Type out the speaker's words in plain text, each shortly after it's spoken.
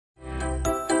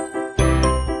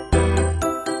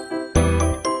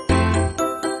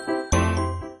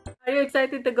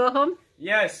excited to go home?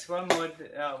 Yes, one more.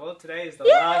 Well, today is the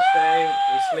last day.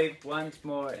 We sleep once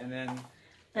more, and then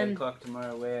 8 o'clock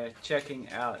tomorrow. We're checking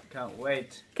out. Can't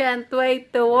wait. Can't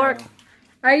wait to work.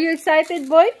 Are you excited,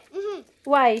 boy?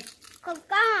 Why?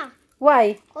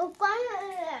 Why?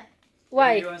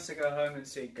 Why? He wants to go home and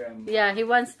see Grandma. Yeah, he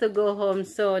wants to go home.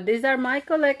 So these are my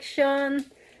collection.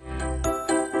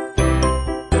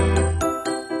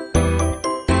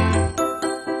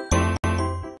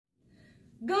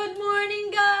 Good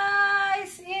morning,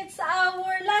 guys! It's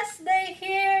our last day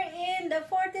here in the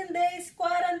 14 days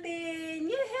quarantine.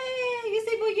 Yay! You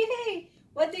say, boy, yay!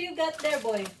 What do you got there,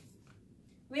 boy?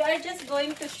 We are just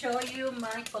going to show you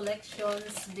my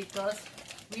collections because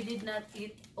we did not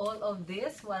eat all of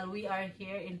this while we are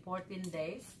here in 14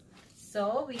 days.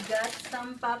 So we got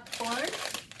some popcorn.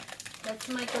 That's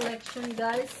my collection,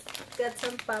 guys. Got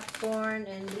some popcorn,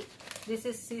 and this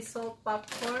is sea salt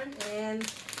popcorn and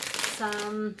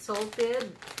some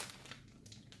salted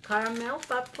caramel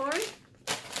popcorn.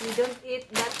 We don't eat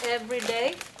that every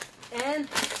day. And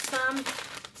some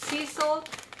sea salt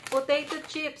potato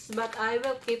chips, but I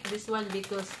will keep this one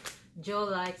because Joe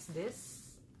likes this.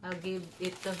 I'll give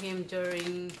it to him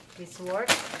during his work.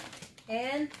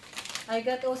 And I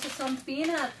got also some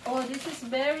peanut. Oh, this is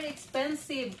very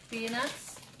expensive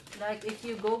peanuts. Like if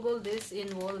you Google this in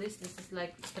Wallis, this is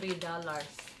like $3.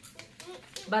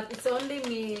 But it's only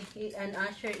me and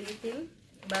Asher eating.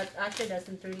 But Asher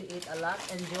doesn't really eat a lot,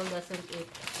 and Joe doesn't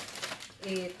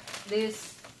eat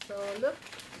this. So look,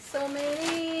 so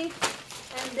many.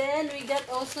 And then we got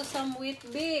also some wheat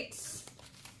bix.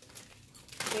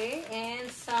 Okay, and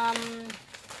some,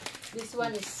 this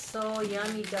one is so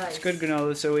yummy, guys. It's good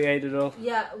granola, so we ate it all.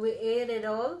 Yeah, we ate it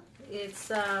all. It's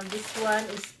this one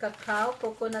is cacao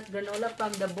coconut granola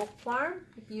from the Book Farm.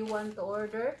 If you want to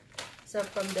order, so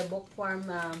from the Book Farm,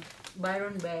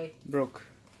 Byron Bay. Brook.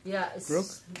 Yeah, it's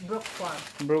Brook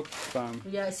Farm. Brook Farm.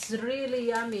 Yeah, it's really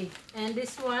yummy. And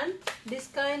this one, this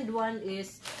kind one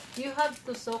is, you have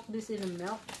to soak this in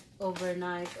milk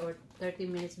overnight or 30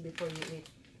 minutes before you eat.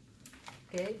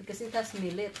 Okay, because it has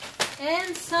millet.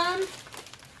 And some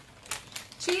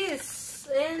cheese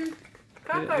and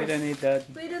crackers. We don't eat that.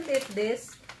 We don't eat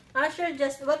this. Asher,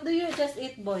 what do you just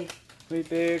eat, boy? Wheat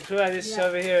bix. Right, this is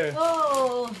over here.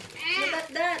 Oh, look at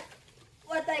that.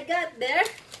 What I got there.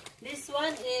 This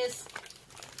one is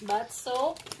bath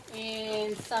soap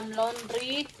and some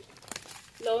laundry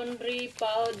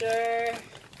powder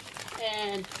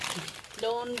and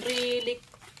laundry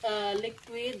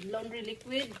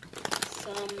liquid,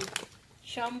 some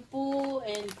shampoo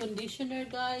and conditioner,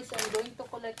 guys. I'm going to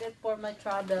collect it for my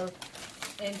travel,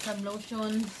 and some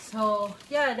lotion. So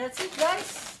yeah, that's it,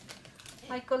 guys.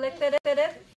 I collected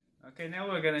it. Okay, now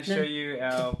we're going to show you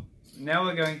our. Now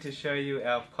we're going to show you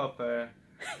our Popper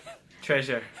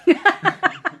treasure.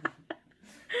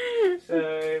 So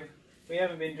we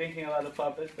haven't been drinking a lot of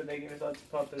poppers, but they give us lots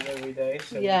of poppers every day.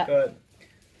 So yeah. We've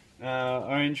got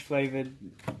orange flavored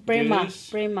juice.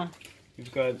 Prima.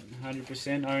 We've got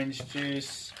 100% orange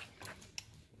juice.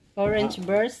 Orange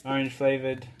burst. Orange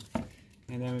flavored.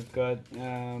 And then we've got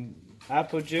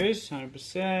apple juice,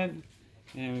 100%.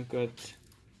 And we've got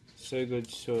So Good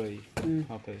Soy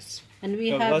poppers. And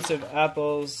we got have lots of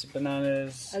apples,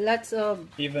 bananas. Lots of.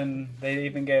 They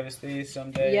even gave us these some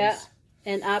days. Yeah,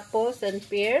 and apples and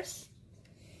pears.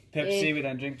 Pepsi, we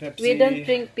don't drink Pepsi. We don't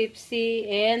drink Pepsi.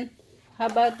 And how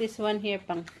about this one here,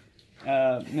 Pang?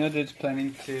 Mildred's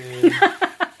planning to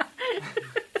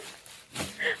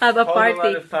have a hold party. a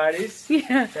lot of parties.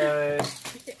 Yeah. So,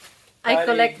 I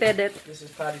collected it. This is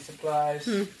party supplies,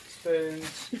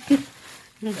 spoons.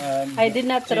 I did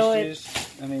not throw it.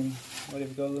 I mean, what do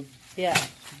you call them? Yeah.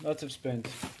 Lots of spoons.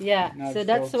 Yeah. So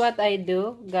that's forks. what I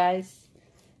do, guys.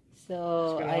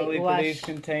 So I wash.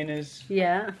 Containers.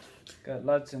 Yeah. Got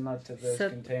lots and lots of those So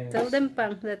containers. tell them,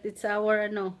 Pang, that it's our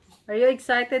no. Are you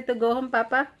excited to go home,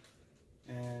 Papa?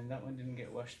 And that one didn't get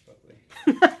washed properly.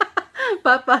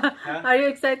 Papa, Huh? are you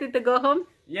excited to go home?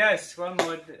 Yes, one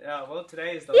more. Well,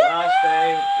 today is the last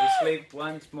day. We sleep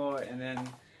once more, and then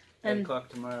 8 o'clock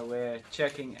tomorrow. We're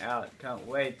checking out. Can't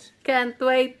wait. Can't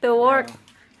wait to work.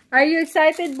 Are you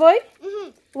excited, boy?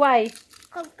 Why?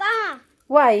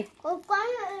 Why?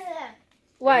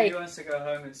 Why? He wants to go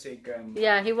home and see Grandma.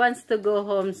 Yeah, he wants to go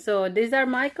home. So these are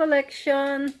my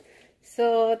collection.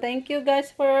 So thank you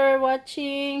guys for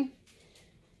watching.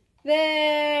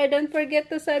 There, don't forget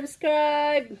to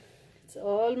subscribe. It's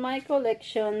all my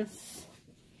collections.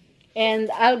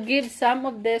 And I'll give some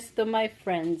of this to my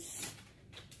friends.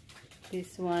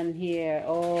 This one here.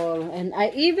 Oh, and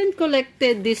I even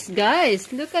collected this,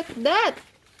 guys. Look at that.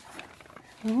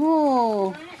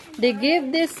 Oh, They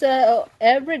give this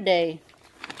every day.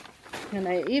 And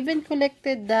I even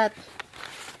collected that.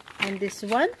 And this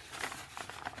one.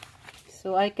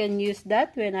 So I can use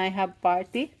that when I have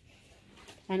party.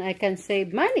 And I can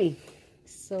save money.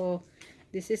 So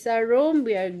this is our room.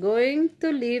 We are going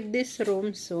to leave this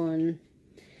room soon.